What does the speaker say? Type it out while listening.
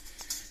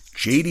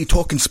JD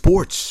Talking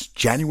Sports,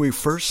 January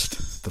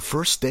 1st, the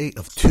first day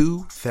of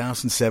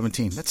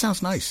 2017. That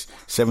sounds nice.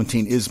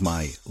 17 is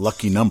my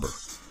lucky number.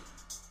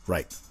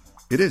 Right.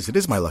 It is. It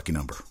is my lucky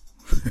number.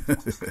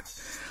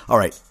 All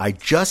right. I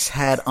just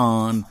had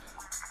on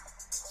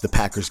the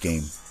Packers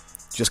game.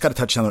 Just got a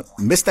touchdown.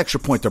 Missed extra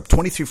point. They're up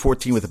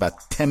 23-14 with about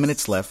 10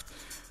 minutes left.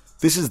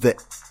 This is the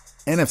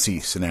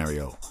NFC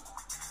scenario.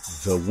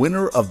 The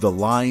winner of the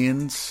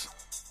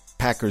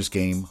Lions-Packers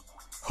game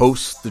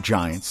hosts the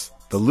Giants.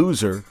 The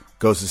loser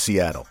goes to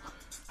Seattle.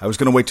 I was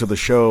going to wait till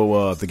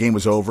the game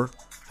was over.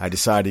 I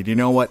decided, you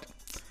know what?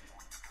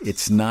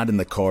 It's not in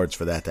the cards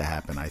for that to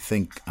happen. I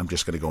think I'm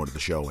just going to go into the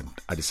show, and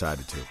I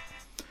decided to.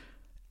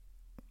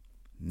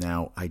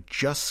 Now, I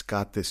just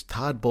got this.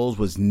 Todd Bowles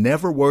was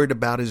never worried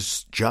about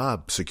his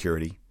job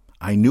security.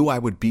 I knew I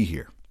would be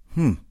here.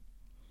 Knew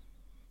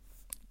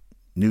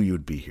you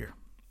would be here.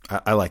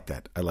 I like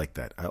that. I like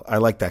that. I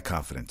like that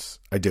confidence.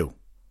 I do.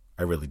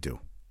 I really do.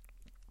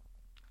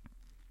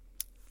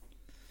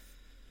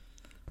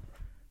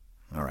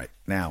 All right.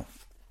 Now,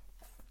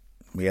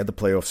 we had the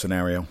playoff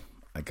scenario.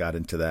 I got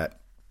into that.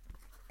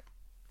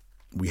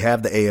 We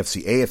have the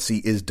AFC.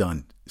 AFC is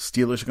done.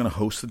 Steelers are going to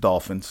host the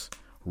Dolphins.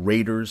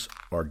 Raiders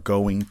are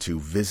going to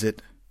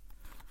visit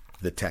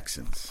the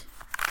Texans.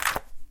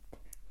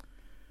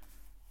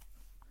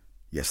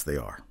 Yes, they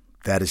are.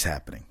 That is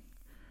happening.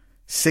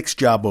 6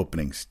 job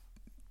openings.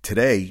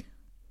 Today,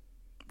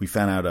 we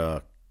found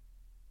out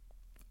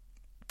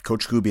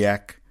Coach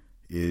Kubiak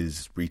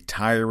is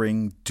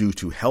retiring due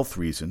to health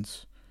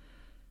reasons.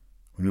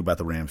 We knew about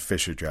the Rams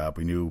Fisher job.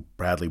 We knew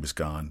Bradley was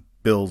gone.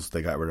 Bills,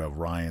 they got rid of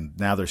Ryan.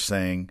 Now they're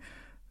saying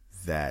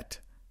that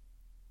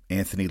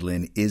Anthony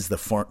Lynn is the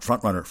front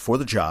runner for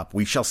the job.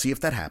 We shall see if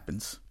that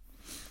happens.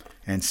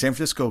 And San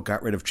Francisco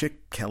got rid of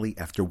Chip Kelly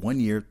after 1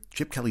 year.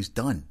 Chip Kelly's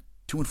done.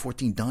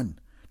 2-14 done.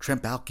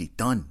 Trent Baalke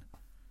done.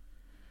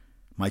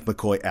 Mike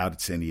McCoy out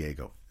at San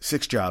Diego.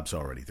 6 jobs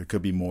already. There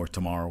could be more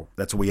tomorrow.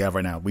 That's what we have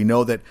right now. We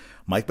know that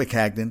Mike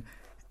McCagnon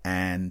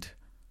and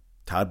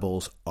Todd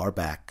Bowles are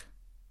back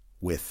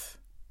with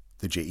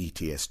the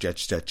Jets,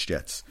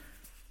 Jets.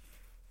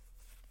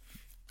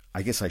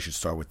 I guess I should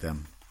start with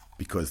them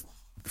because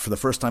for the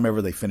first time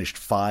ever, they finished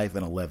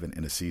 5-11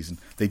 in a season.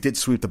 They did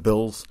sweep the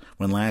Bills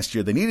when last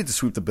year they needed to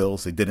sweep the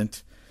Bills. They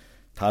didn't.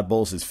 Todd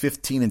Bowles is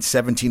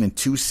 15-17 in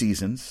 2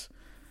 seasons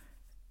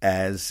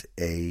as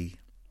a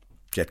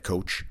Jet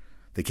coach.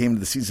 They came to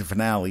the season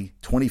finale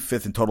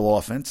 25th in total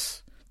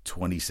offense,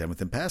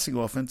 27th in passing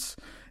offense,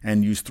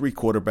 and used 3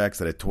 quarterbacks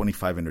that had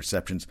 25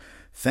 interceptions.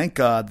 Thank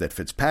God that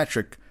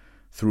Fitzpatrick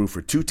threw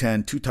for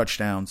 210, 2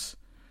 touchdowns.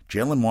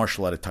 Jalen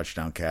Marshall had a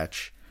touchdown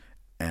catch,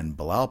 and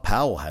Bilal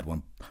Powell had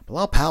one.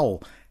 Bilal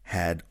Powell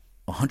had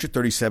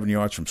 137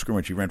 yards from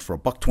scrimmage. He ran for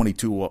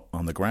 $122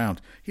 on the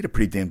ground. He had a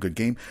pretty damn good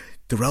game.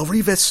 Darrelle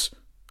Revis.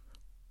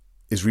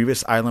 Is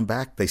Revis Island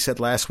back? They said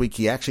last week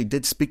he actually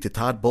did speak to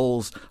Todd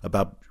Bowles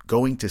about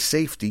going to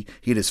safety.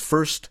 He had his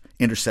first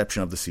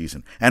interception of the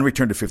season and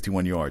returned to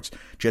 51 yards.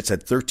 Jets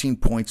had 13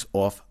 points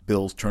off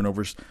Bills'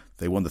 turnovers.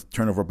 They won the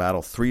turnover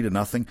battle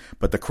 3-0.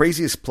 But the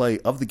craziest play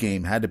of the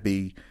game had to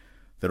be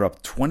they're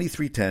up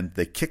 23-10.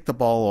 They kicked the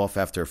ball off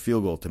after a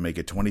field goal to make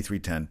it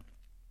 23-10.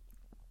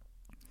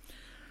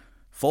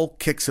 Folk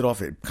kicks it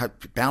off. It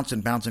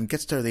bouncing,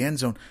 gets to the end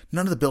zone.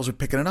 None of the Bills are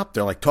picking it up.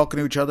 They're like talking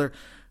to each other,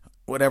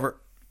 whatever.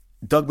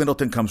 Doug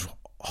Middleton comes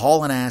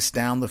hauling ass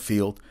down the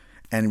field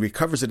and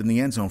recovers it in the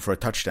end zone for a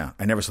touchdown.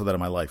 I never saw that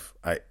in my life.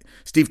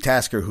 Steve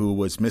Tasker, who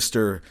was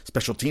Mr.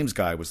 Special Teams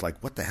guy, was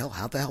like, what the hell?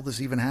 How the hell does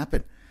this even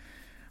happen?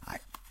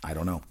 I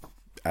don't know.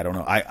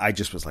 I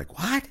just was like,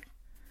 what?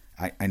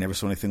 I never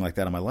saw anything like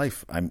that in my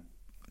life.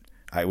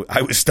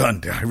 I was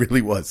stunned. I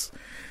really was.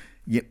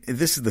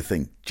 This is the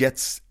thing.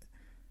 Jets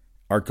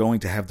are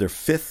going to have their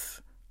 5th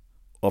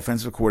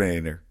offensive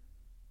coordinator.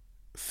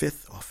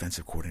 5th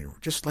offensive coordinator.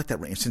 Just let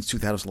that range since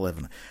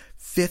 2011.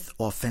 5th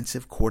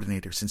offensive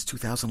coordinator since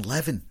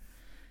 2011.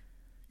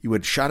 You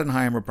had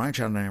Schottenheimer, Brian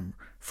Schottenheimer,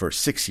 for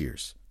 6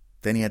 years.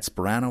 Then he had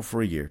Sperano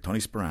for a year, Tony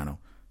Sperano.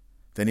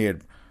 Then he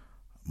had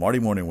Marty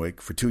Morningwig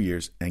for 2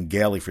 years and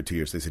Gailey for 2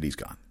 years. They said he's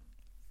gone.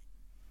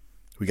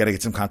 We got to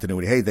get some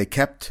continuity. Hey, they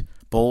kept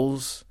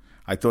Bowles.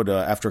 I thought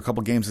after a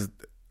couple games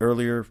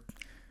earlier,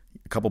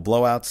 a couple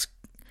blowouts,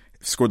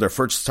 scored their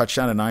first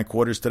touchdown in 9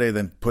 quarters today,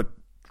 then put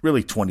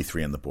really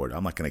 23 on the board.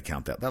 I'm not going to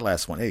count that. That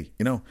last one, hey,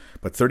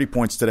 but 30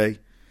 points today.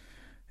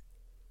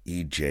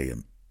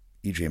 EJ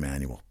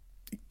Manuel.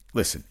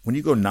 Listen, when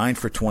you go 9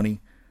 for 20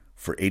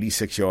 for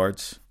 86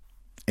 yards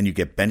and you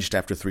get benched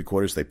after 3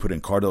 quarters, they put in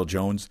Cardell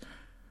Jones,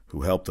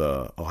 who helped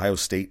Ohio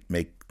State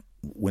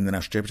win the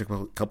national championship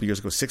a couple years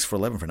ago, 6 for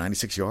 11 for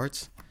 96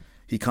 yards.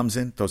 He comes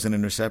in, throws an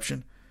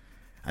interception.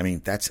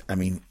 You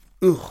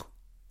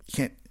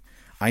can't.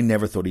 I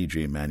never thought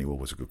E.J. Manuel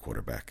was a good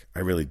quarterback. I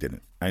really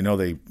didn't. I know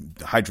the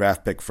high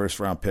draft pick, first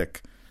round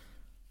pick,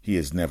 he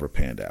has never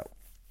panned out.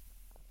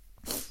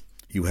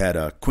 You had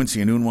Quincy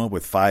Enunwa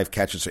with 5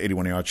 catches for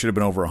 81 yards, should have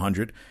been over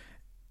 100.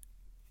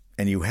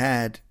 And you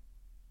had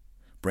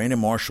Brandon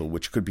Marshall,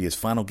 which could be his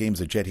final game as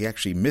a Jet. He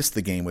actually missed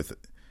the game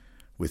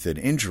with an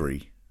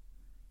injury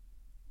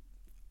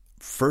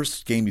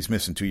first game he's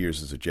missed in 2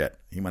 years as a Jet.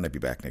 He might not be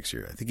back next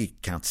year. I think he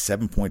counts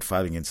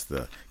 7.5 against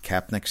the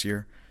cap next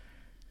year.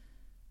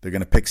 They're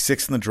going to pick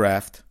 6th in the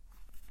draft.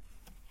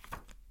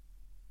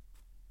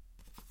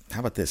 How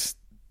about this?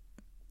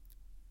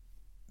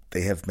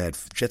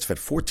 Jets have had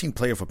 14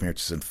 playoff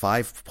appearances and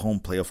 5 home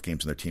playoff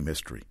games in their team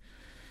history.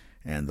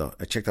 And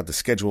I checked out the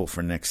schedule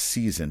for next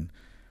season.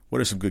 What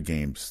are some good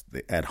games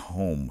at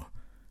home?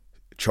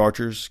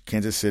 Chargers,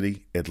 Kansas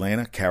City,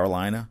 Atlanta,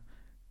 Carolina,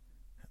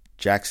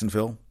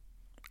 Jacksonville.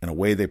 And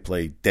away they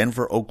play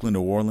Denver, Oakland,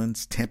 New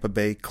Orleans, Tampa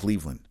Bay,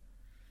 Cleveland.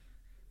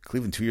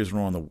 Cleveland 2 years in a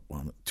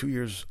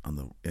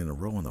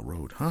row on the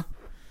road, huh?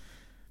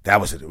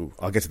 That was it. Ooh,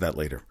 I'll get to that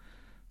later.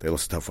 They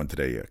lost a tough one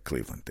today,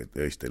 Cleveland.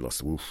 They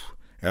lost. Oof.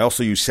 I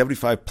also used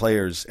 75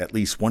 players at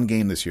least one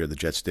game this year, the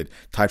Jets did,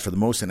 tied for the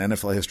most in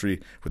NFL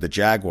history with the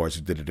Jaguars,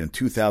 who did it in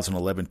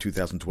 2011,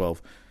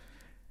 2012.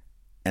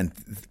 And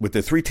with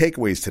the 3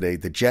 takeaways today,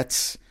 the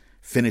Jets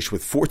finished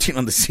with 14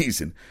 on the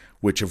season,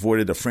 which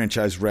avoided a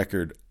franchise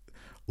record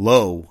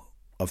low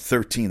of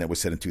 13 that was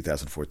set in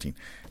 2014.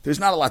 There's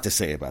not a lot to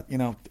say about,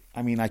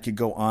 I could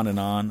go on and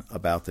on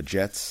about the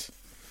Jets.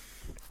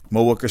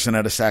 Mo Wilkerson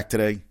had a sack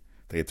today.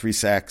 They had 3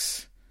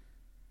 sacks.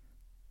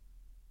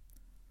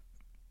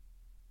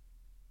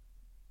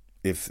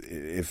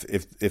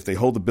 If they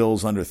hold the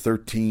Bills under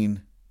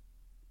 13,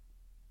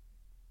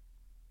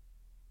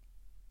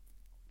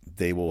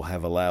 they will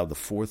have allowed the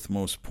 4th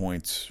most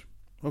points.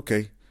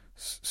 Okay,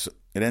 so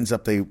it ends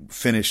up they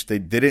finished. They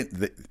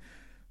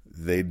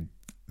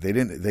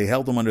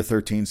held them under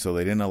 13, so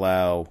they didn't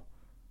allow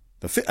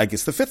the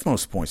 5th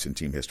most points in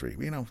team history.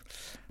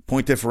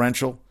 Point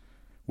differential,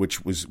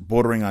 which was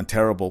bordering on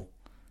terrible.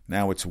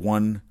 Now it's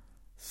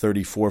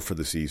 134 for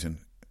the season.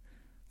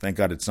 Thank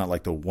God it's not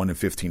like the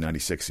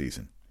 1-15-96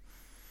 season.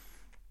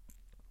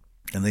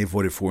 And they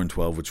avoided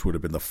 4-12, which would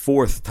have been the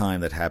 4th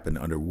time that happened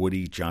under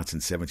Woody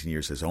Johnson's 17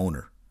 years as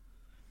owner.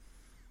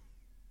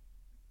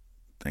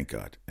 Thank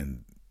God.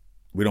 And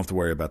we don't have to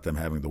worry about them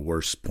having the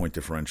worst point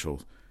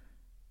differential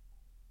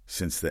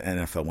since the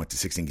NFL went to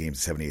 16 games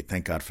in 78.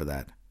 Thank God for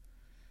that.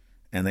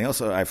 And they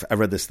also, I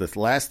read this, the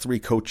last 3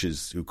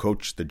 coaches who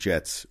coached the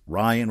Jets,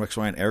 Rex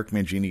Ryan, Eric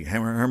Mangini,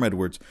 Herm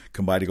Edwards,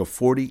 combined to go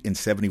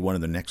 40-71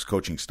 in their next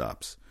coaching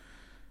stops.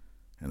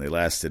 And they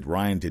lasted,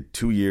 Ryan did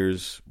 2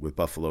 years with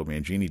Buffalo,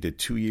 Mangini did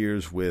 2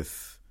 years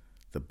with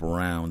the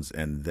Browns,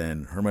 and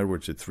then Herm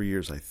Edwards did 3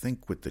 years, I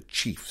think, with the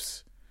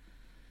Chiefs.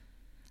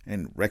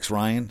 And Rex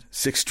Ryan,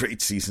 6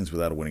 straight seasons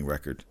without a winning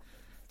record.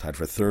 Tied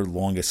for 3rd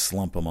longest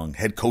slump among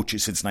head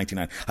coaches since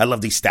 1999. I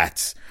love these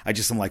stats.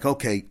 I'm like,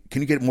 okay,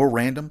 can you get more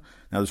random?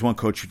 Now, there's one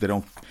coach they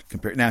don't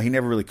compare. Now, he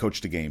never really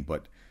coached a game,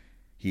 but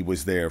he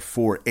was there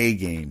for a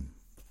game.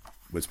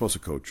 Was supposed to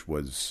coach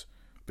was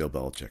Bill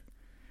Belichick.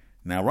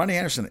 Now, Rodney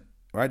Harrison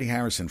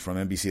from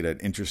NBC had an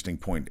interesting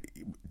point.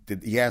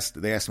 They asked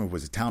him if it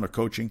was talent or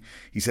coaching.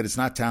 He said it's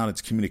not talent,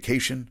 it's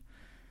communication.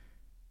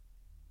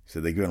 He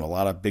said they've given a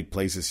lot of big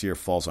plays this year,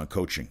 falls on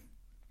coaching.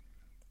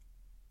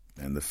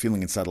 And the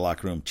feeling inside the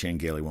locker room, Chan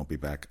Gailey won't be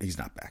back. He's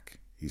not back.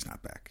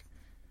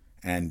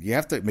 And you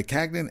have to,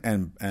 McCagnon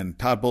and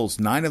Todd Bowles,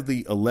 9 of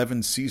the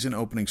 11 season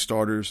opening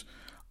starters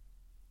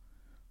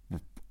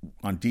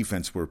on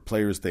defense were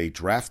players they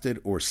drafted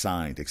or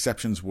signed.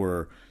 Exceptions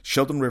were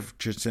Sheldon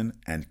Richardson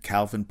and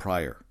Calvin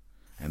Pryor.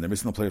 And they're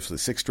missing the players for the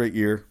 6th straight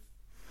year.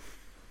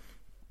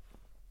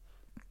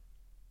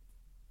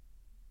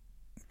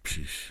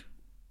 Sheesh.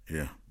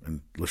 Yeah.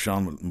 And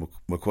LaShawn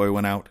McCoy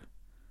went out.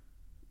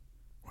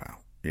 Wow.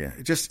 Yeah.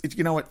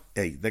 You know what?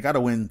 Hey, they got to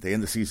win. They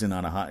end the season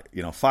on a high.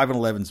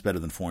 5-11 is better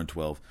than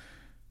 4-12.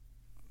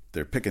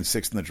 They're picking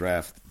 6th in the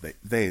draft.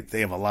 They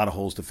have a lot of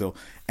holes to fill.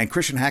 And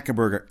Christian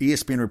Hackenberger,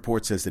 ESPN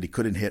report says that he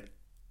couldn't hit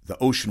the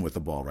ocean with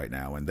the ball right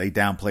now, and they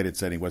downplayed it,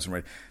 said he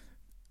wasn't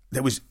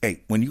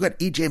ready. When you got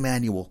E.J.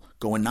 Manuel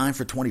going 9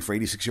 for 20 for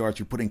 86 yards,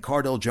 you put in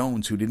Cardell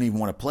Jones, who didn't even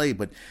want to play,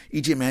 but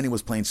E.J. Manuel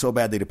was playing so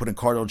bad they had to put in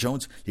Cardell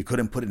Jones. You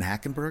couldn't put in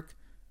Hackenberg?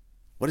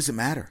 What does it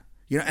matter?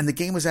 And the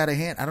game was out of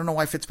hand. I don't know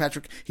why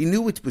Fitzpatrick, he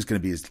knew it was going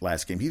to be his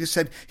last game. He just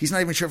said he's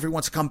not even sure if he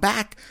wants to come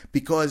back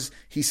because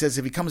he says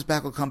if he comes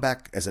back, he'll come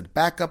back as a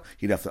backup.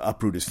 He'd have to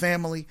uproot his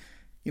family.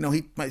 He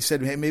might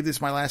said, hey, maybe this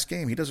is my last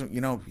game. He doesn't,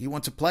 he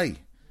wants to play.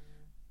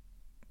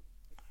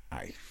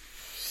 I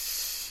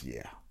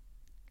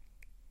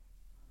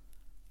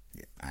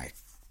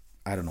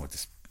don't know what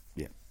this,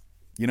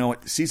 You know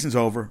what? The season's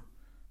over.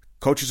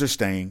 Coaches are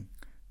staying.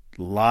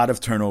 A lot of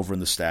turnover in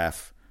the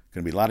staff.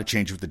 Going to be a lot of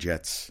change with the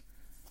Jets.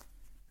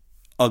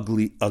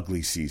 Ugly,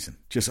 ugly season.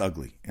 Just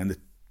ugly. And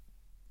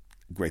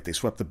great. They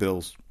swept the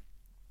Bills.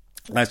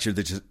 Last year,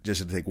 they just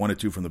had to take 1 or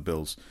 2 from the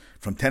Bills.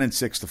 From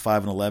 10-6 to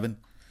 5-11,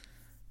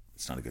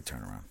 it's not a good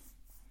turnaround.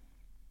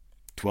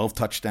 12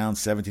 touchdowns,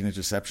 17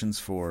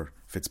 interceptions for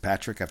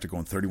Fitzpatrick after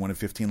going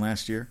 31-15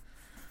 last year.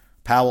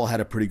 Powell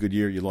had a pretty good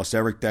year. You lost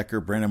Eric Decker,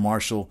 Brandon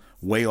Marshall,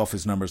 way off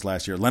his numbers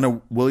last year.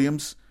 Leonard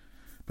Williams,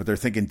 but they're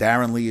thinking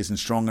Darren Lee isn't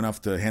strong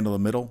enough to handle the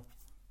middle.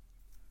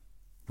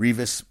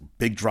 Revis,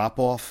 big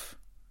drop-off.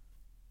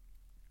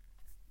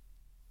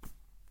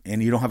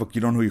 and you don't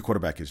know who your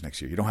quarterback is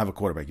next year. You don't have a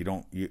quarterback.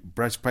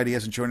 Bryce Petty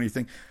hasn't shown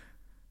anything.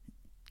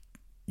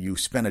 You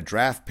spent a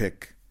draft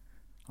pick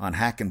on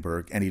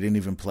Hackenberg, and he didn't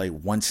even play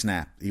one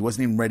snap. He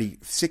wasn't even ready.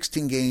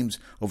 16 games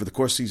over the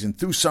course of the season,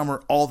 through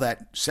summer, all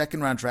that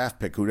second-round draft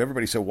pick, who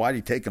everybody said, why did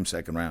he take him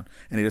second round?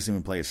 And he doesn't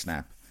even play a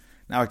snap.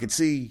 Now, I could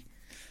see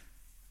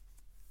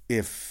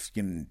if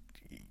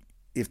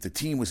the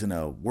team was in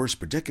a worse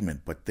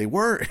predicament, but they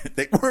were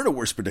in a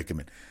worse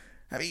predicament.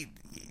 I mean,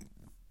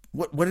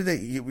 what did they?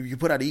 You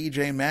put out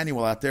E.J.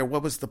 Manuel out there.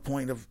 What was the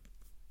point of?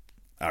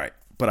 All right,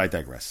 but I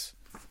digress.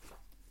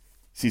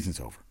 Season's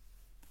over.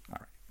 All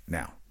right,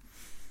 now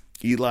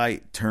Eli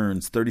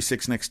turns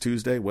 36 next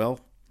Tuesday. Well,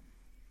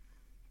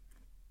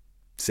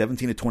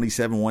 17 of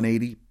 27,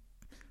 180.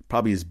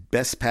 Probably his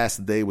best pass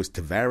of the day was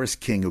Tavares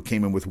King, who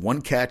came in with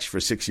one catch for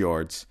 6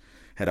 yards,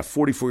 had a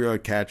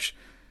 44-yard catch,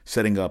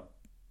 setting up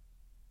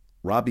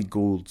Robbie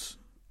Gould's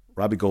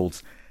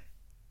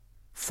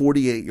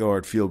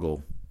 48-yard field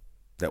goal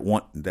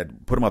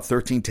that put him up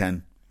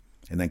 13-10,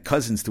 and then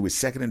Cousins threw his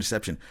second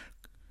interception.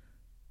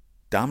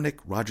 Dominic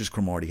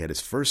Rodgers-Cromartie had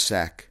his first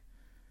sack.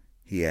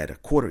 He had a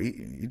quarter.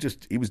 He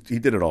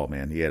did it all,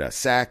 man. He had a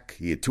sack.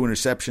 He had 2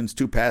 interceptions,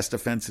 2 pass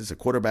defenses, a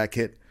quarterback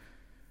hit.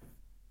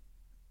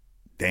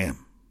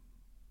 Damn,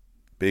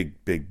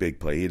 big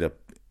play.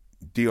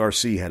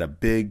 DRC had a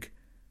big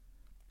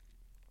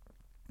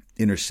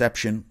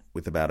interception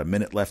with about a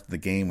minute left in the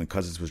game when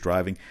Cousins was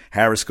driving.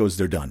 Harris goes,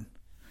 they're done.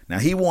 Now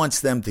he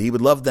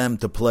would love them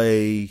to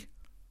play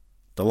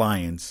the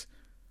Lions,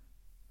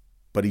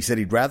 but he said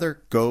he'd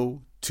rather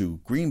go to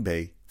Green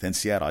Bay than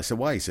Seattle. I said,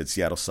 why? He said,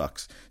 Seattle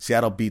sucks.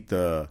 Seattle beat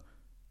the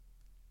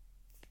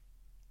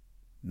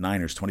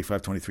Niners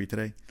 25-23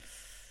 today.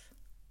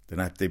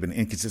 They've been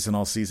inconsistent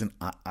all season.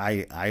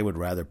 I would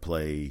rather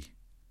play.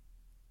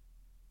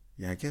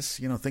 Yeah, I guess,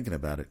 thinking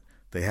about it,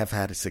 they have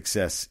had a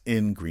success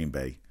in Green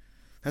Bay.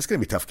 That's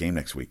going to be a tough game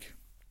next week.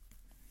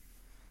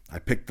 I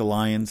picked the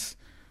Lions.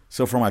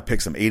 So far, my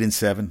picks, I'm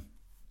 8-7.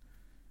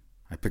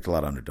 I picked a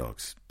lot of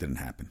underdogs. Didn't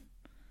happen.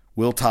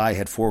 Will Tye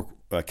had 4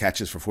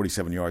 catches for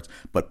 47 yards,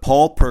 but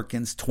Paul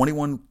Perkins,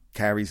 21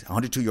 carries,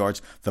 102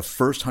 yards, the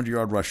first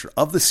 100-yard rusher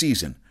of the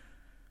season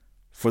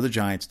for the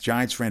Giants.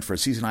 Giants ran for a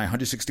season-high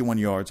 161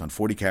 yards on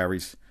 40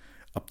 carries,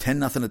 up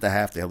 10-0 at the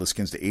half. They held the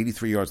Skins to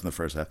 83 yards in the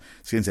first half.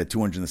 Skins had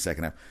 200 in the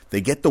second half.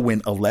 They get the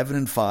win,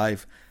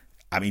 11-5.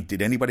 I mean,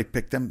 did anybody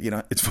pick them?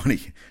 It's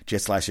funny.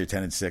 Jets last year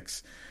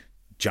 10-6,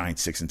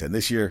 Giants 6-10.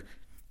 This year,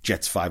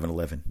 Jets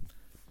 5-11,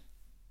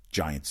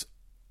 Giants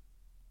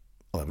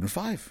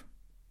 11-5.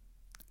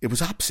 It was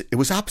opposite. It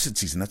was opposite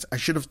season. I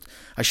should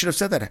have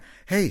said that.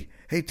 Hey,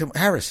 Tim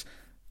Harris,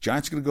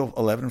 Giants are going to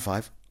go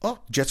 11-5. Oh,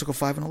 Jets will go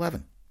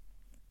 5-11.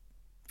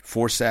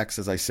 4 sacks,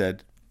 as I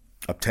said,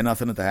 up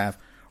 10-0 at the half.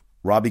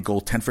 Robbie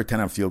Gould 10 for 10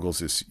 on field goals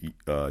this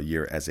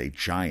year as a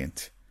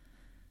Giant.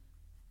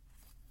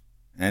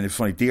 And it's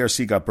funny,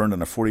 DRC got burned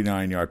on a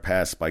 49-yard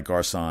pass by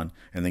Garcon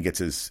and then gets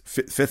his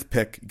fifth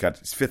pick. He got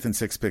his 5th and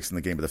 6th picks in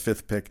the game, but the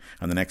 5th pick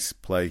on the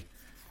next play.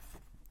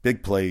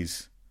 Big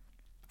plays.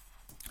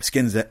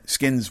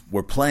 Skins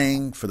were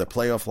playing for their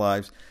playoff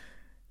lives.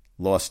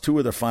 Lost 2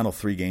 of their final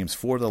 3 games,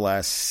 4 of the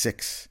last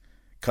 6.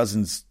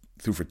 Cousins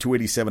threw for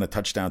 287, a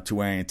touchdown, 2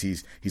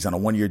 INTs. He's on a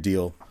 1-year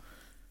deal.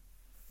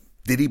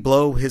 Did he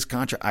blow his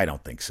contract? I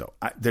don't think so.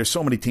 There's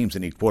so many teams that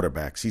need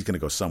quarterbacks. He's going to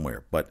go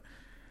somewhere, but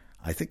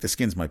I think the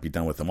Skins might be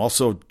done with him.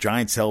 Also,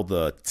 Giants held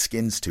the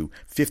Skins to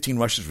 15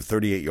 rushes for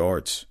 38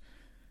 yards.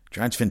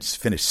 Giants finished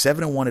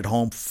 7-1 at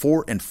home,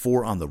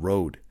 4-4 on the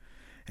road.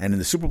 And in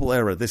the Super Bowl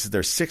era, this is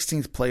their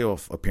 16th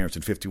playoff appearance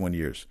in 51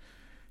 years.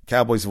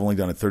 Cowboys have only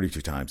done it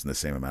 32 times in the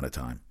same amount of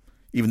time.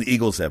 Even the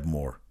Eagles have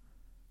more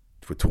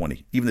with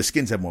 20. Even the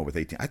Skins have more with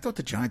 18. I thought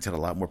the Giants had a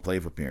lot more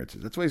playoff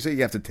appearances. That's why I say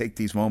you have to take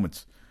these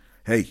moments.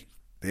 Hey,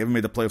 they haven't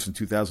made the playoffs in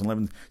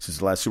 2011 since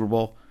the last Super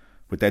Bowl.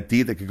 With that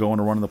D that could go on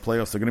a run in the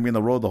playoffs, they're going to be on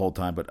the road the whole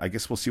time, but I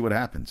guess we'll see what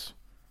happens.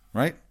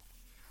 Right?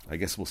 I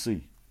guess we'll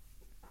see.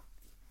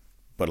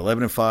 But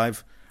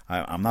 11-5,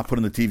 I'm not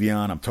putting the TV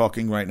on. I'm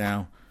talking right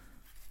now.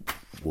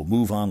 We'll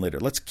move on later.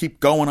 Let's keep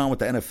going on with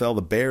the NFL.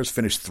 The Bears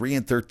finished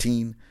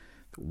 3-13,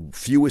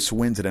 fewest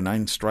wins in a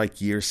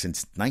 9-strike year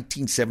since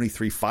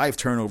 1973, 5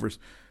 turnovers.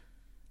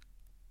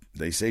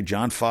 They say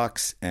John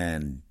Fox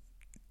and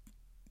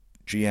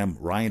GM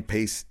Ryan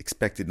Pace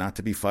expected not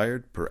to be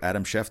fired, per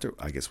Adam Schefter.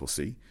 I guess we'll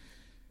see.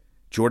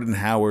 Jordan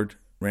Howard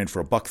ran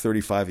for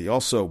 $135. He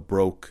also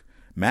broke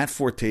Matt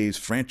Forte's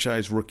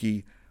franchise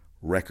rookie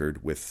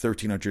record with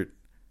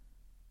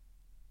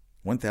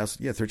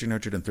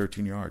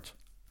 1,313 yards.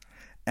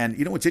 And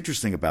you know what's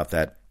interesting about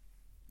that?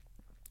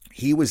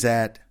 He was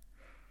at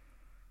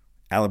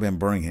Alabama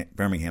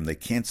Birmingham. They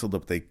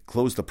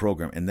closed the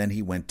program, and then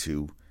he went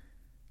to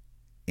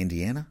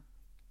Indiana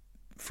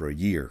for a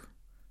year.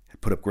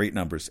 Put up great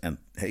numbers, and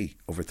hey,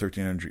 over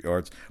 1,300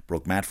 yards,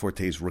 broke Matt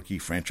Forte's rookie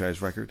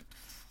franchise record.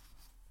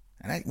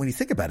 And when you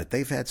think about it,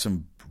 they've had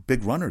some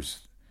big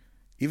runners.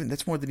 Even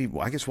that's more than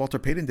I guess Walter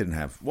Payton didn't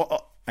have.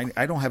 Well,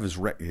 I don't have his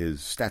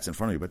stats in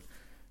front of me, but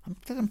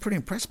I'm pretty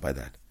impressed by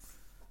that.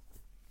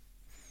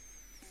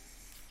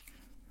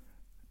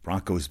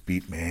 Broncos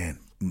beat, man.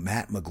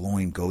 Matt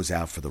McGloin goes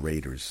out for the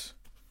Raiders.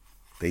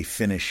 They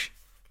finish.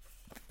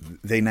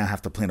 They now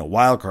have to play in a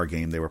wild card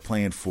game. They were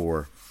playing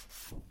for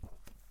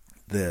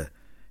the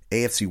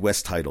AFC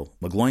West title.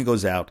 McGloin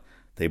goes out.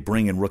 They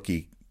bring in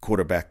rookie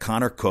quarterback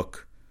Connor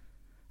Cook.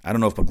 I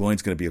don't know if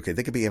McGloin's going to be okay.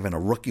 They could be having a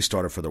rookie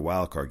starter for their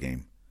wild card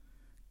game.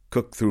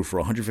 Cook threw for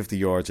 150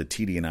 yards, a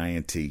TD and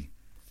INT.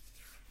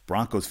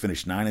 Broncos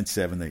finished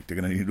 9-7. They're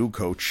going to need a new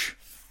coach.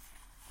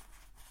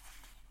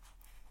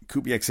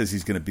 Kubiak says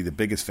he's going to be the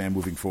biggest fan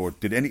moving forward.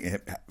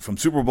 From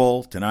Super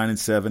Bowl to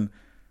 9-7?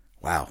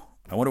 Wow.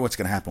 I wonder what's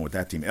going to happen with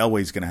that team.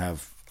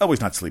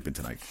 Elway's not sleeping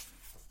tonight.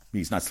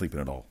 He's not sleeping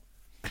at all.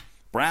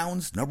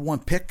 Browns, number 1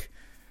 pick.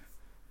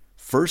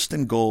 First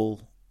and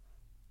goal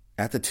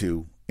at the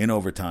 2 in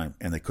overtime,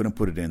 and they couldn't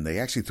put it in. They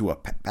actually threw a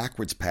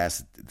backwards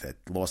pass that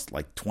lost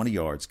like 20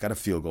 yards, got a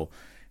field goal,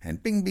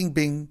 and bing, bing,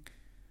 bing.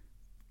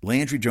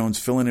 Landry Jones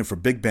filling in for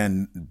Big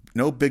Ben.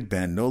 No Big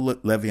Ben, no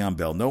Le'Veon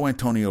Bell, no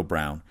Antonio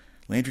Brown.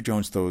 Landry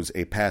Jones throws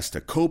a pass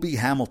to Kobe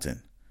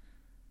Hamilton,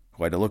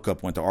 who I had to look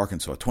up, went to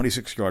Arkansas.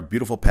 26-yard,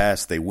 beautiful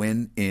pass. They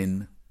win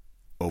in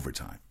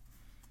overtime.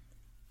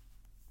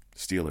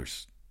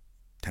 Steelers,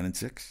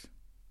 10-6?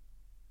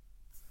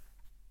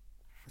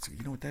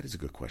 You know what? That is a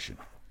good question.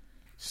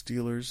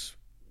 Steelers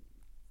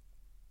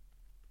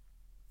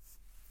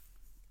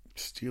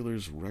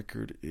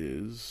record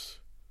is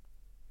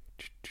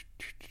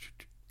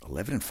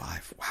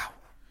 11-5. Wow.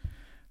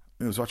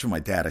 I was watching my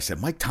dad. I said,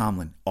 Mike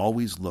Tomlin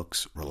always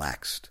looks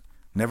relaxed.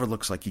 Never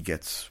looks like he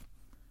gets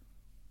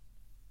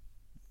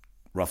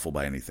ruffled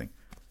by anything.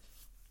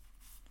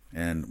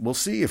 And we'll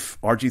see if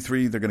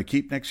RG3 they're going to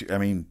keep next year. I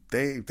mean,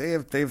 they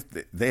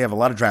have a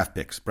lot of draft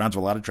picks. Browns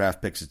have a lot of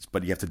draft picks,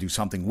 but you have to do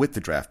something with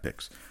the draft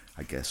picks.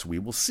 I guess we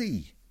will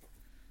see.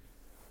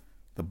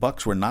 The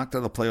Bucs were knocked out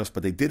of the playoffs,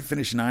 but they did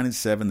finish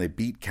 9-7. They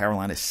beat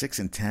Carolina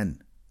 6-10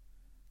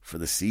 for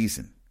the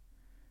season.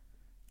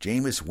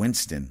 Jameis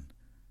Winston,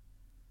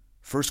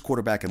 first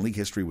quarterback in league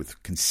history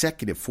with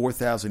consecutive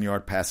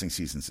 4,000-yard passing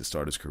seasons to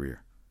start his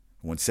career.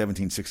 Won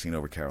 17-16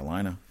 over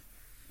Carolina.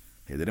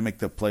 They didn't make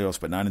the playoffs,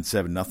 but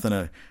 9-7, nothing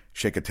to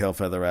shake a tail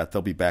feather at.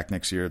 They'll be back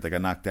next year. They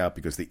got knocked out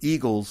because the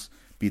Eagles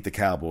beat the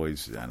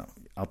Cowboys.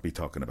 I'll be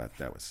talking about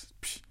that.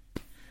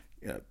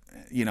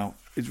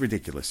 It's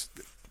ridiculous.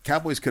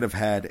 Cowboys could have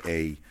had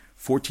a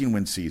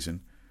 14-win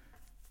season.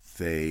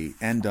 They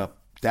end up,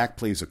 Dak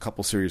plays a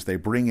couple series. They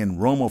bring in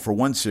Romo for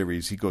one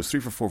series. He goes 3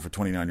 for 4 for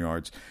 29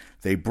 yards.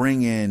 They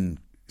bring in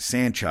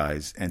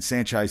Sanchez, and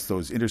Sanchez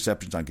throws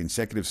interceptions on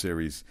consecutive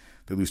series.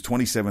 They lose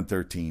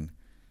 27-13.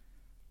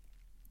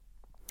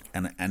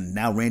 And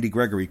now Randy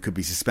Gregory could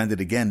be suspended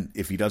again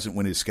if he doesn't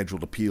win his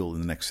scheduled appeal in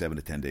the next 7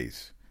 to 10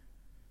 days.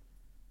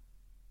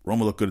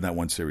 Romo looked good in that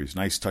one series.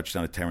 Nice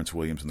touchdown to Terrence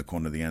Williams in the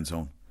corner of the end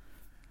zone.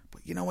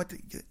 But you know what?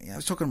 I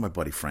was talking to my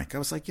buddy Frank. I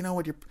was like, you know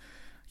what?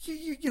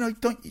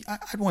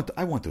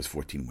 I want those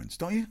 14 wins,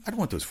 don't you? I'd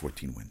want those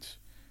 14 wins.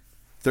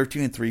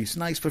 13-3 is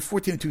nice, but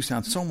 14-2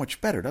 sounds so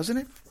much better, doesn't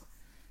it?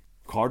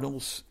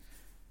 Cardinals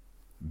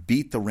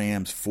beat the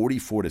Rams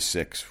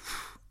 44-6.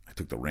 I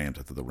took the Rams.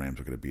 I thought the Rams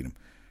were going to beat them.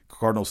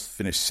 Cardinals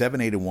finished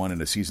 7-8-1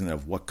 in a season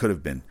of what could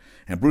have been.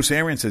 And Bruce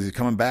Arians says he's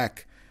coming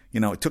back.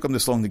 It took him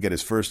this long to get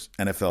his first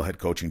NFL head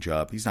coaching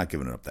job. He's not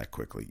giving it up that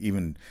quickly.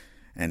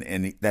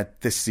 And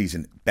that this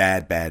season,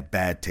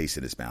 bad taste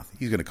in his mouth.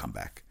 He's going to come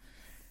back.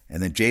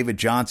 And then David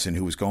Johnson,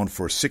 who was going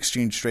for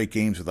 16 straight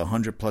games with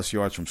 100-plus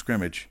yards from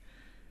scrimmage,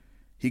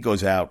 he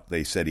goes out.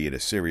 They said he had a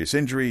serious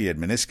injury. He had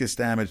meniscus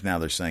damage. Now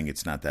they're saying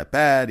it's not that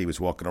bad. He was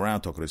walking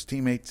around talking to his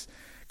teammates.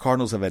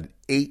 Cardinals have had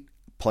 8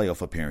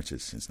 playoff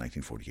appearances since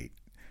 1948.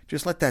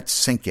 Just let that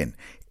sink in.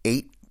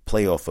 8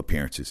 playoff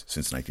appearances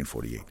since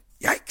 1948.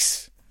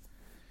 Yikes.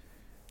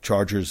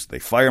 Chargers, they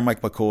fire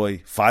Mike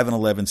McCoy,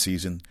 5-11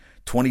 season,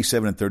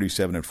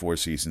 27-37 in 4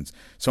 seasons.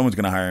 Someone's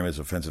going to hire him as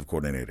offensive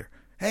coordinator.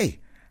 Hey,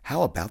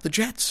 how about the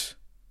Jets?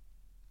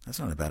 That's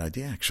not a bad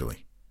idea,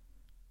 actually.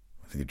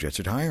 I think the Jets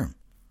should hire him.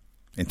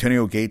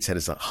 Antonio Gates had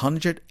his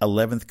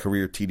 111th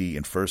career TD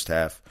in first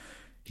half.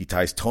 He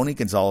ties Tony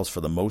Gonzalez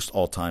for the most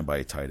all-time by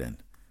a tight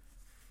end.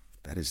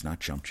 That is not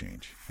chump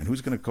change. And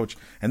who's going to coach?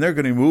 And they're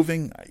going to be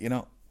moving.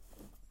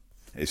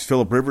 Is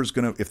Phillip Rivers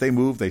going to? If they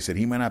move, they said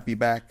he might not be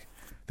back.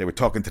 They were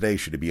talking today.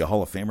 Should he be a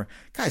Hall of Famer?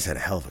 Guy's had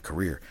a hell of a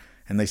career.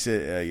 And they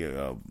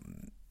said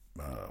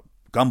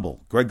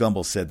Greg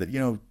Gumbel said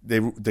that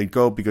they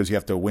go because you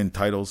have to win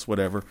titles,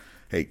 whatever.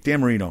 Hey, Dan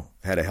Marino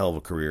had a hell of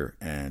a career,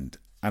 and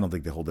I don't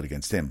think they hold it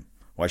against him.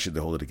 Why should they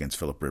hold it against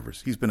Phillip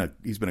Rivers? He's been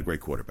a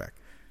great quarterback.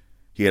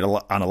 He had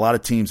on a lot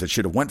of teams that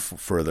should have went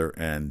further,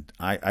 and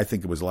I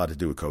think it was a lot to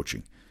do with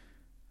coaching.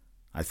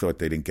 I thought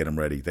they didn't get him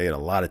ready. They had a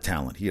lot of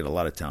talent. He had a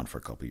lot of talent for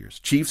a couple of years.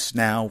 Chiefs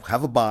now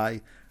have a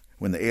bye.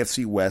 Win the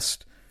AFC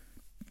West.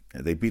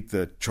 They beat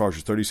the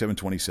Chargers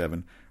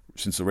 37-27.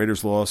 Since the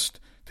Raiders lost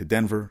to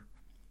Denver,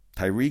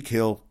 Tyreek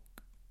Hill,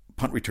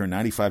 punt return,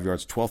 95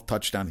 yards, 12th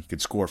touchdown. He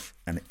could score,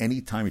 and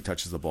any time he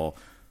touches the ball,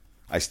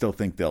 I still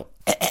think they'll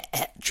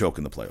choke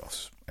in the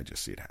playoffs. I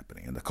just see it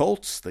happening. And the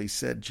Colts, they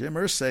said Jim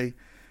Irsay,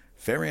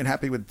 very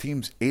unhappy with the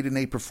team's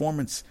 8-8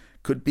 performance.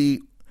 Could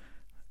be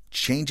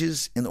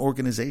changes in the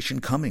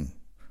organization coming.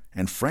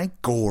 And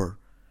Frank Gore,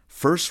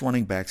 first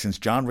running back since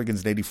John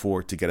Riggins in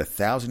 84 to get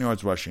 1,000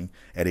 yards rushing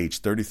at age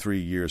 33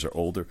 years or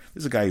older.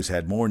 This is a guy who's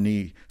had more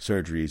knee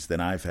surgeries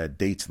than I've had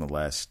dates in the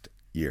last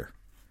year.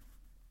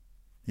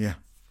 Yeah.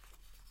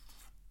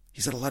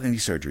 He's had a lot of knee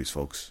surgeries,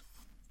 folks.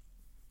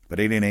 But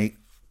 8-8,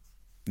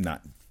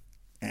 not.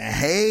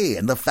 Hey,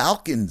 and the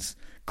Falcons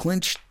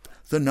clinched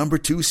the number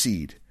 2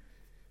 seed.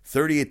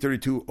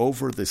 38-32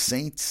 over the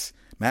Saints.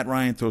 Matt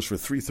Ryan throws for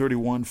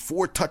 331,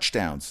 4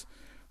 touchdowns.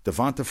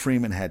 Devonta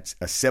Freeman had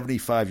a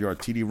 75-yard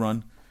TD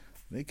run.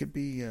 They could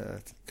be.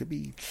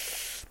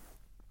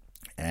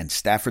 And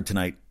Stafford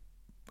tonight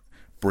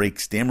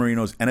breaks Dan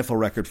Marino's NFL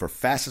record for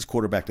fastest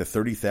quarterback to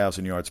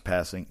 30,000 yards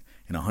passing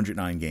in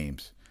 109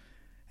 games.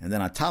 And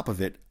then on top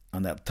of it,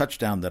 on that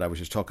touchdown that I was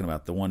just talking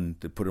about, the one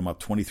that put him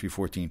up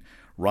 23-14,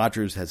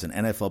 Rodgers has an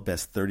NFL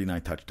best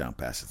 39 touchdown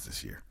passes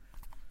this year.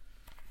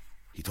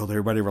 He told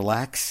everybody to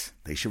relax.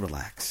 They should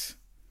relax.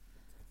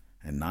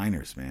 And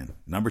Niners, man.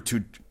 Number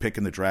 2 pick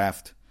in the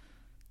draft.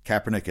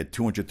 Kaepernick had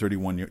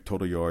 231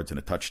 total yards and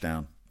a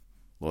touchdown.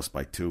 Lost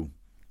by 2.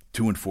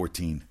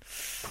 2-14.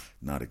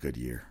 Not a good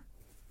year.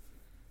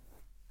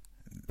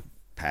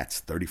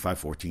 Pats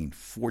 35-14.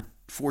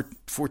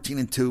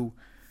 14-2.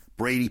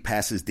 Brady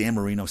passes Dan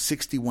Marino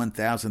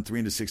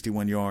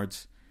 61,361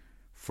 yards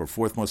for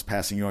 4th most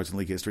passing yards in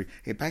league history.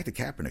 Hey, back to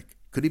Kaepernick.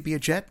 Could he be a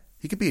Jet?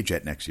 He could be a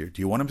Jet next year. Do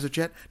you want him as a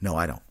Jet? No,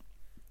 I don't.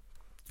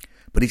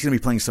 But he's going to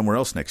be playing somewhere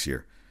else next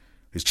year.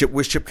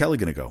 Where's Chip Kelly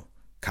going to go?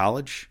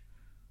 College?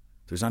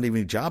 There's not even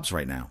any jobs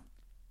right now.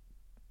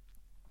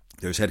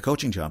 There's head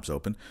coaching jobs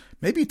open.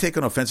 Maybe you take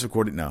an offensive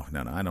coordinator.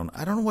 No. I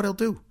don't know what he'll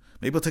do.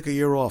 Maybe he'll take a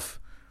year off.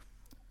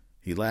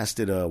 He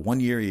lasted 1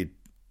 year. He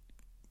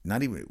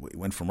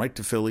went from right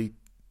to Philly.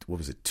 What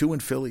was it? 2 in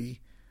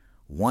Philly,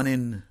 1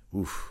 in.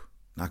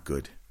 Not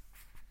good.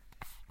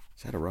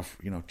 He's had a rough.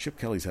 Chip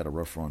Kelly's had a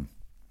rough run.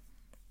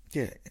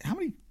 Yeah. How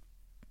many?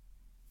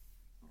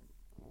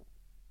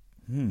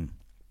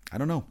 I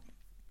don't know.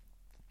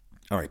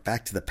 All right,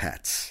 back to the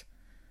Pats.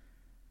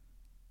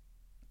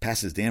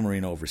 Passes Dan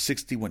Marino over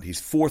 61. He's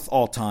 4th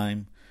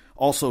all-time.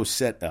 Also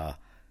set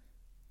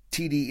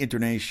TD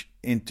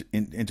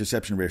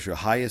interception ratio,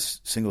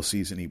 highest single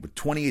season. He with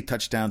 28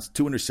 touchdowns,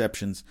 2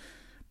 interceptions.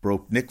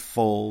 Broke Nick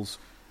Foles,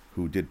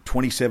 who did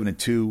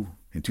 27-2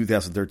 in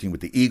 2013 with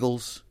the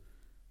Eagles.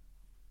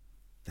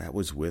 That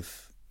was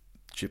with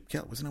Chip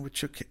Kelly. Wasn't it with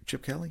Chip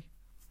Kelly?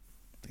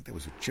 I think that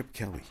was with Chip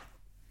Kelly.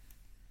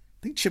 I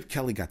think Chip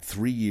Kelly got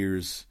 3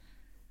 years.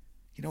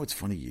 It's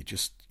funny.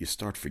 You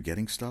start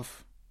forgetting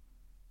stuff.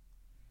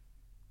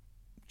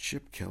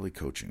 Chip Kelly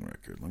coaching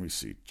record. Let me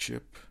see.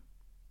 Chip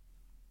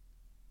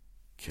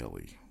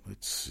Kelly.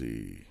 Let's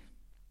see.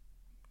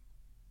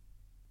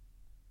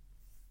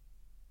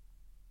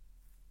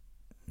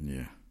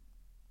 Yeah.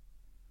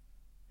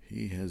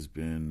 He has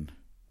been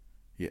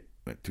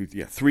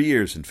 3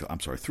 years in Philly. I'm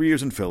sorry, 3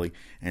 years in Philly,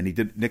 and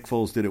Nick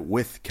Foles did it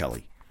with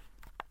Kelly.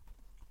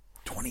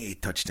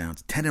 28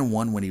 touchdowns,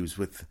 10-1 when he was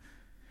with.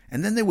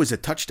 And then there was a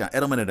touchdown.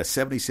 Edelman had a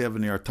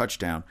 77-yard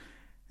touchdown,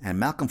 and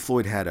Malcolm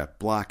Floyd had a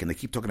block, and they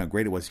keep talking how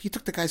great it was. He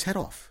took the guy's head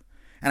off.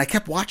 And I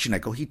kept watching. I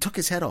go, he took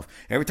his head off.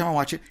 Every time I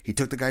watch it, he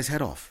took the guy's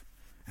head off.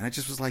 And I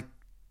just was like,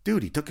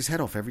 dude, he took his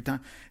head off every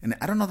time. And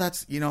I don't know,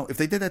 if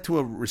they did that to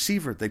a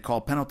receiver, they'd call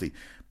a penalty.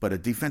 But a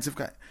defensive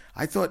guy,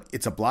 I thought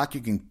it's a block,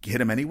 you can hit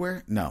him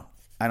anywhere. No,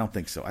 I don't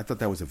think so. I thought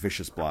that was a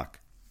vicious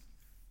block.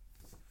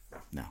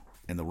 No.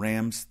 And the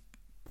Rams,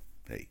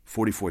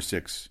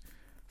 44-6,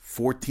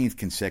 14th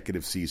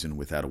consecutive season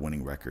without a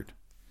winning record.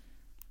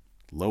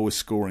 Lowest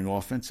scoring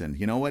offense. And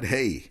you know what?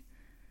 Hey,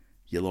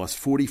 you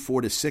lost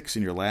 44-6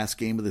 in your last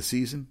game of the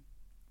season.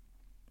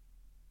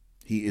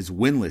 He is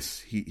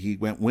winless. He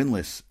went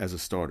winless as a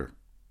starter.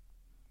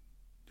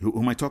 Who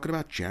am I talking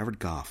about? Jared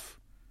Goff.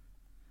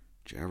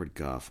 Jared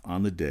Goff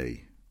on the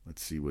day.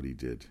 Let's see what he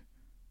did.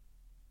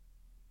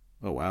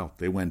 Oh wow,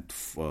 they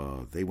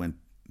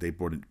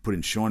put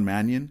in Sean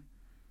Mannion.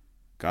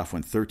 Goff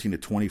went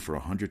 13-20 for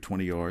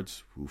 120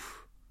 yards.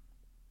 Oof.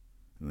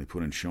 And they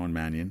put in Sean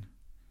Mannion.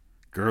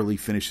 Gurley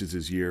finishes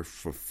his year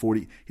for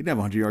 40. He didn't have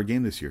a 100-yard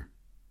game this year.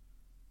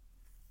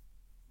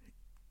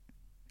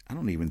 I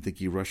don't even think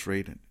he rushed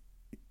rate.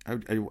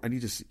 I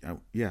need to see.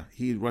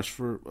 He rushed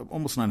for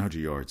almost 900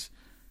 yards.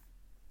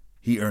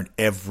 He earned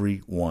every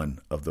one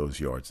of those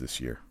yards this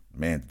year.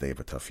 Man, did they have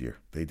a tough year.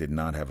 They did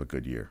not have a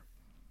good year.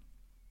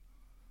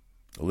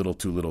 A little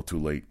too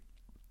late.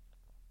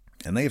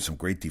 And they have some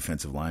great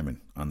defensive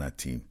linemen on that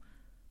team.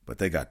 But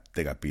they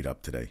got beat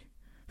up today.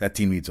 That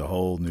team needs a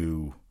whole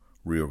new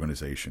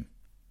reorganization.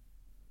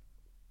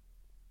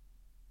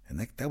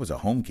 And that was a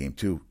home game,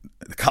 too.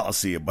 The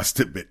Coliseum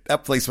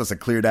that place must have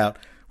cleared out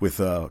with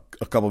a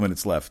couple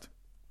minutes left.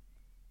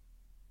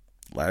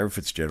 Larry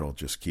Fitzgerald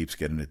just keeps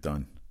getting it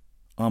done.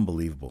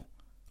 Unbelievable.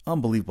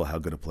 Unbelievable how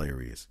good a player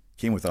he is.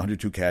 Came with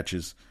 102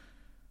 catches.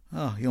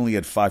 Oh, he only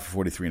had 5 for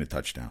 43 and a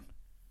touchdown.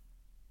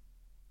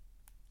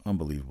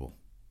 Unbelievable.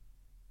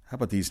 How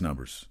about these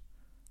numbers?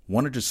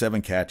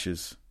 107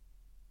 catches.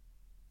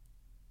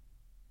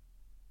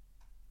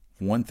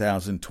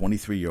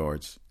 1,023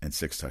 yards and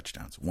 6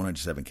 touchdowns,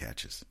 107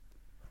 catches.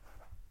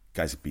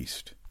 Guy's a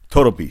beast.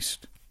 Total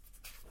beast.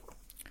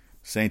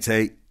 Saints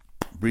 8.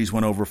 Breeze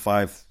went over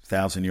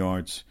 5,000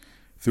 yards.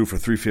 Threw for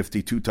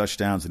 350, 2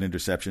 touchdowns, an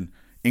interception.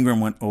 Ingram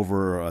went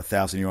over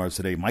 1,000 yards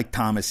today. Mike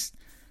Thomas,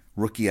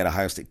 rookie at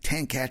Ohio State,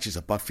 10 catches,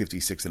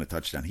 $156 and a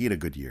touchdown. He had a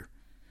good year.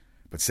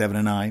 But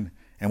 7-9.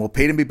 And will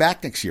Peyton be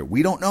back next year?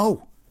 We don't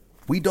know.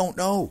 You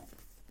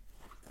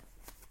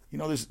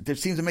know,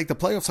 there's teams that make the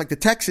playoffs, like the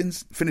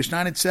Texans, finish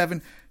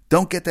 9-7,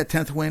 don't get that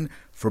 10th win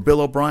for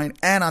Bill O'Brien.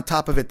 And on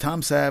top of it,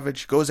 Tom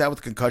Savage goes out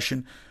with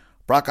concussion.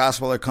 Brock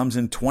Osweiler comes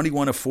in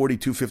 21 of 40,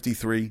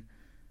 253,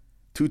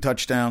 2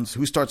 touchdowns.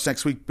 Who starts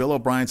next week? Bill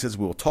O'Brien says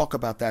we'll talk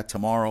about that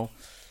tomorrow.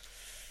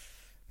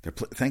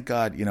 Thank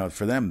God, you know,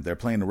 for them, they're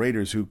playing the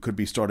Raiders, who could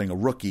be starting a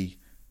rookie.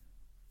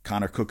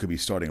 Connor Cook could be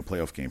starting a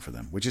playoff game for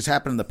them, which has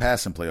happened in the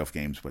past in playoff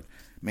games. But,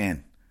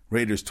 man,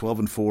 Raiders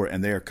 12-4,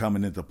 and they are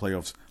coming into the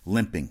playoffs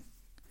limping.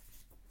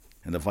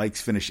 And the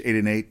Vikes finish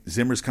 8-8.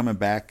 Zimmer's coming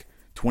back,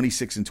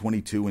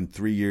 26-22 in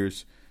 3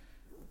 years.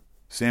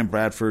 Sam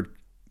Bradford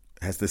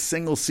has the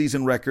single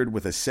season record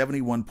with a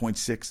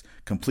 71.6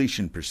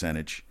 completion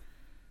percentage.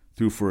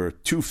 Threw for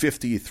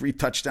 250, 3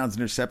 touchdowns,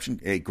 interception.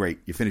 Hey, great.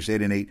 You finished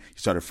 8-8. You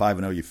started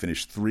 5-0. You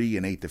finished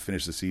 3-8 to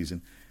finish the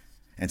season.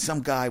 And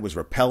some guy was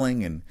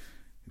rappelling and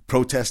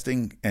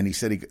protesting, and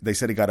they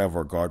said he got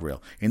over a guardrail.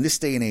 In this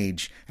day and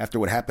age, after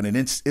what happened in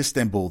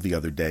Istanbul the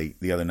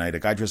other night, a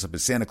guy dressed up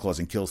as Santa Claus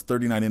and kills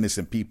 39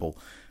 innocent people.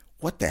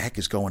 What the heck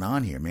is going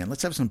on here, man?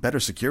 Let's have some better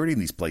security in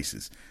these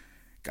places.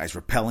 Guys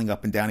rappelling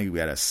up and down. He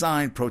had a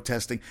sign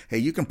protesting. Hey,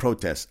 you can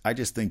protest. I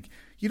just think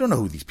you don't know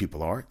who these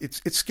people are.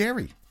 It's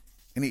scary.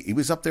 And he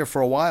was up there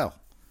for a while.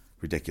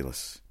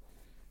 Ridiculous.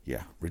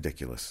 Yeah,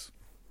 ridiculous.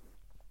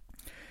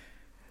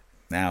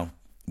 Now,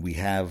 we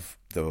have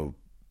the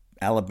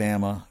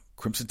Alabama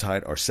Crimson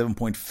Tide are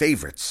 7-point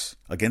favorites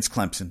against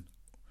Clemson.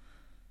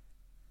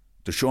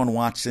 Deshaun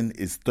Watson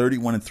is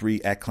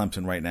 31-3 at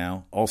Clemson right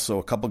now. Also,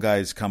 a couple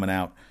guys coming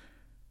out.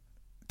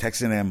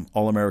 Texas A&M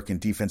All-American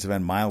defensive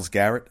end Myles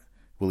Garrett.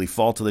 Will he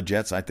fall to the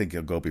Jets? I think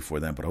he'll go before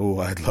them, but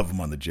I'd love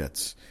him on the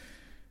Jets.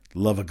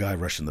 Love a guy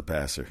rushing the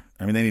passer.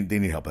 I mean, they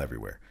need help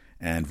everywhere.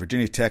 And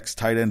Virginia Tech's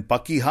tight end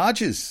Bucky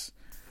Hodges,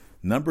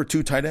 number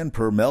 2 tight end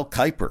per Mel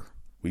Kiper.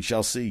 We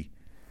shall see.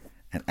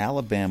 And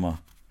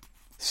Alabama,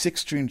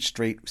 16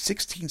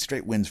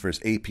 straight wins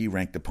versus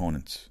AP-ranked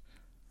opponents.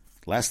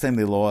 Last time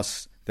they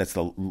lost, that's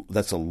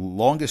the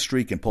longest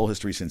streak in poll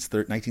history since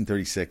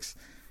 1936.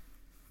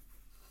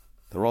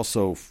 They're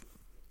also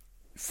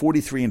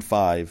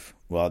 43-5,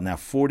 well, now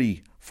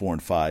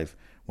 44-5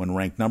 when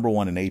ranked number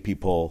 1 in AP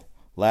poll.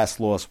 Last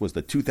loss was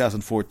the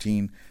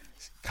 2014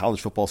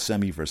 college football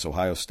semi versus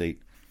Ohio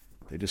State.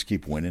 They just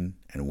keep winning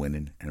and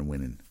winning and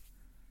winning.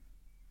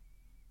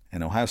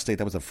 And Ohio State,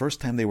 that was the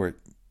first time they were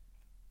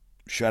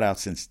shut out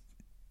since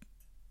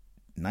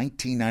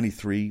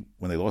 1993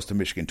 when they lost to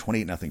Michigan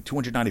 28-0,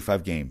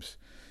 295 games.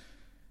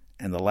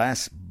 And the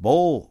last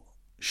bowl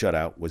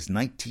shutout was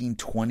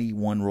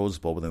 1921 Rose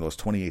Bowl when they lost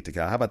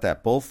 28-0. How about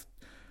that? Both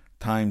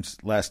times,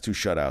 last 2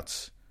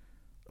 shutouts,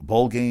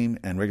 bowl game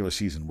and regular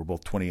season, were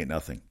both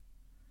 28-0.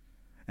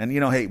 And, you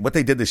know, hey, what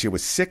they did this year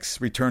was 6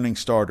 returning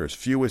starters,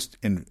 fewest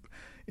in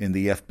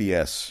the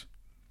FBS.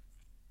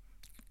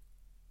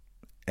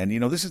 And, you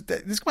know,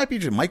 this might be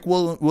interesting. Mike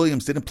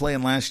Williams didn't play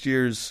in last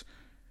year's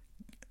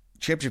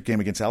championship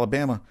game against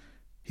Alabama.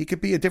 He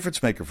could be a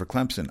difference maker for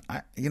Clemson.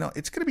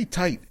 It's going to be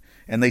tight.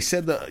 And they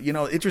said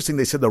interesting,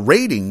 they said the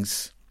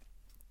ratings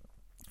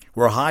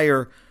were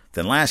higher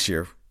than last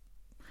year.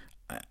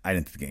 I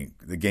didn't think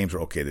the games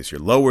were okay this year.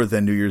 Lower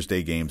than New Year's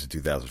Day games in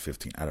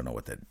 2015. I don't know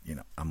what that,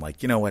 I'm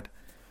like, you know what?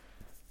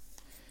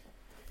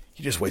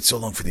 You just wait so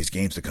long for these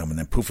games to come, and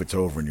then poof, it's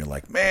over, and you're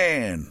like,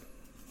 man,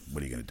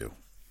 what are you going to do?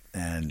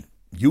 And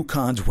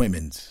UConn's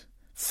women's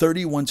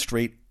 31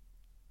 straight.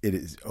 It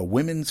is a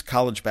women's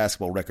college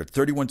basketball record.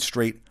 31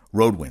 straight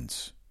road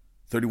wins.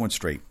 31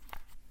 straight.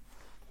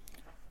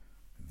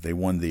 They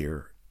won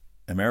their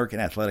American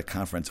Athletic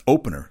Conference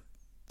opener.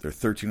 They're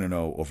 13-0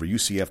 over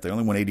UCF. They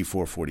only won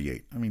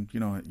 84-48. I mean,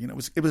 it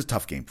was a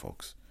tough game,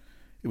 folks.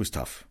 It was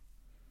tough.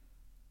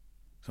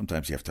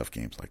 Sometimes you have tough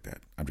games like that.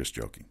 I'm just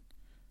joking.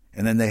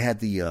 And then they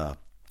had the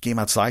game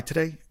outside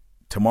today.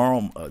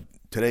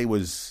 Today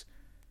was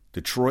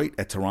Detroit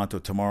at Toronto.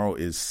 Tomorrow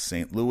is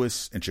St.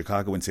 Louis and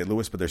Chicago in St.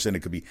 Louis, but they're saying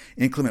it could be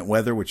inclement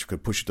weather, which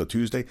could push it till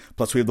Tuesday.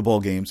 Plus, we have the bowl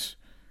games,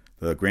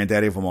 the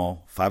granddaddy of them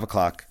all, 5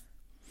 o'clock.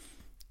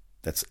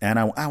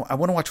 I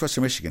want to watch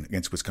Western Michigan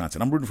against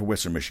Wisconsin. I'm rooting for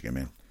Western Michigan,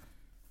 man.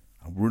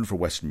 I'm rooting for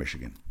Western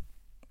Michigan.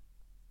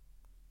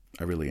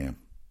 I really am.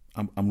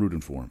 I'm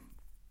rooting for them.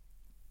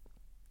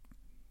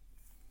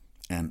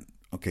 And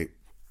okay,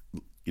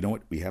 you know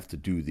what? We have to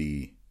do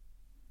the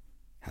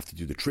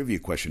trivia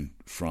question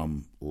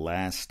from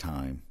last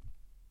time.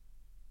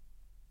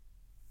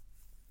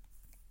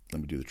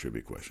 Let me do the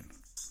trivia question.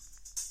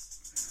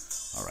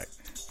 All right.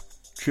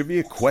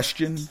 Trivia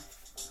question.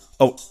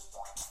 Oh,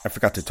 I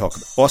forgot to talk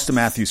about Austin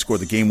Matthews scored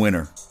the game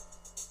winner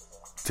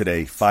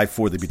today.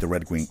 5-4, they beat the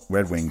Red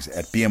Wings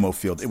at BMO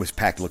Field. It was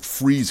packed. It looked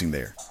freezing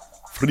there.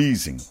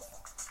 Freezing.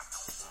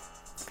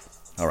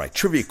 All right,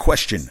 trivia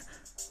question.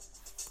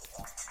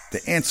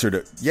 The answer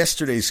to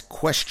yesterday's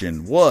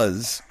question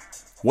was,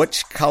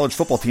 which college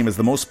football team has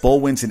the most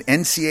bowl wins in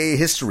NCAA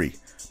history?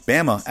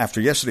 Bama,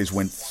 after yesterday's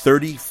win,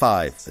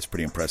 35. That's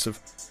pretty impressive.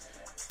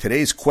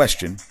 Today's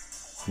question,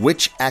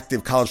 which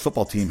active college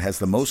football team has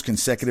the most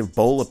consecutive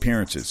bowl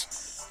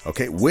appearances?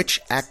 Okay, which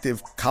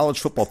active college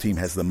football team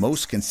has the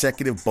most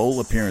consecutive bowl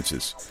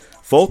appearances?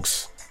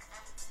 Folks,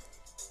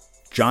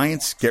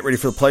 Giants, get ready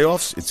for the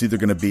playoffs. It's either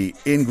going to be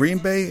in Green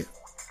Bay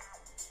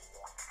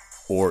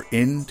or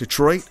in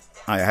Detroit.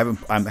 I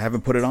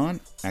haven't put it on.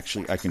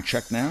 Actually, I can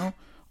check now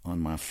on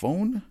my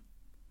phone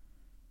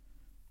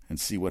and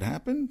see what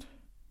happened.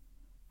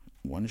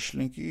 1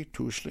 Schlinky,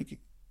 2 Schlinky.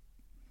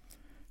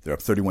 They're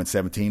up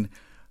 31-17.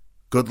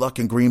 Good luck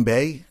in Green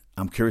Bay.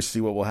 I'm curious to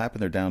see what will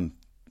happen.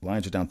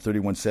 Lions are down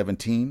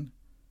 31-17.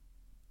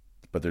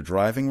 But they're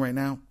driving right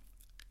now.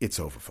 It's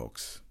over,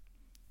 folks.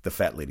 The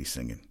fat lady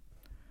singing.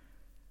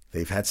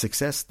 They've had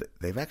success.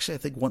 They've actually, I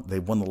think,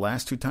 they've won the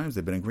last 2 times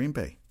they've been in Green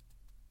Bay.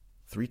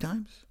 3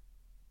 times?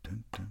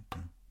 Dun, dun,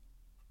 dun.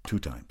 2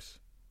 times.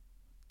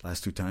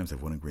 Last 2 times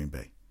they've won in Green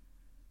Bay.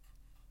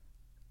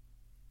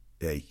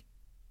 Hey.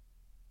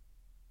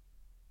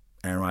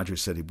 Aaron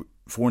Rodgers said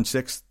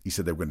 4-6. He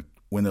said they were going to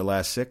win their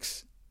last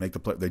 6, make the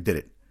play. They did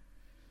it.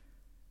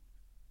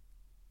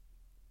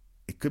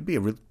 It could be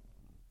a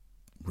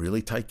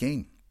really tight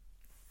game.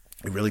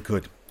 It really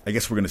could. I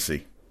guess we're going to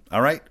see.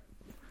 All right.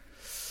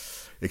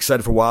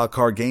 Excited for wild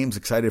card games.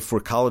 Excited for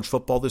college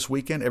football this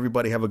weekend.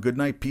 Everybody have a good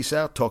night. Peace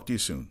out. Talk to you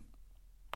soon.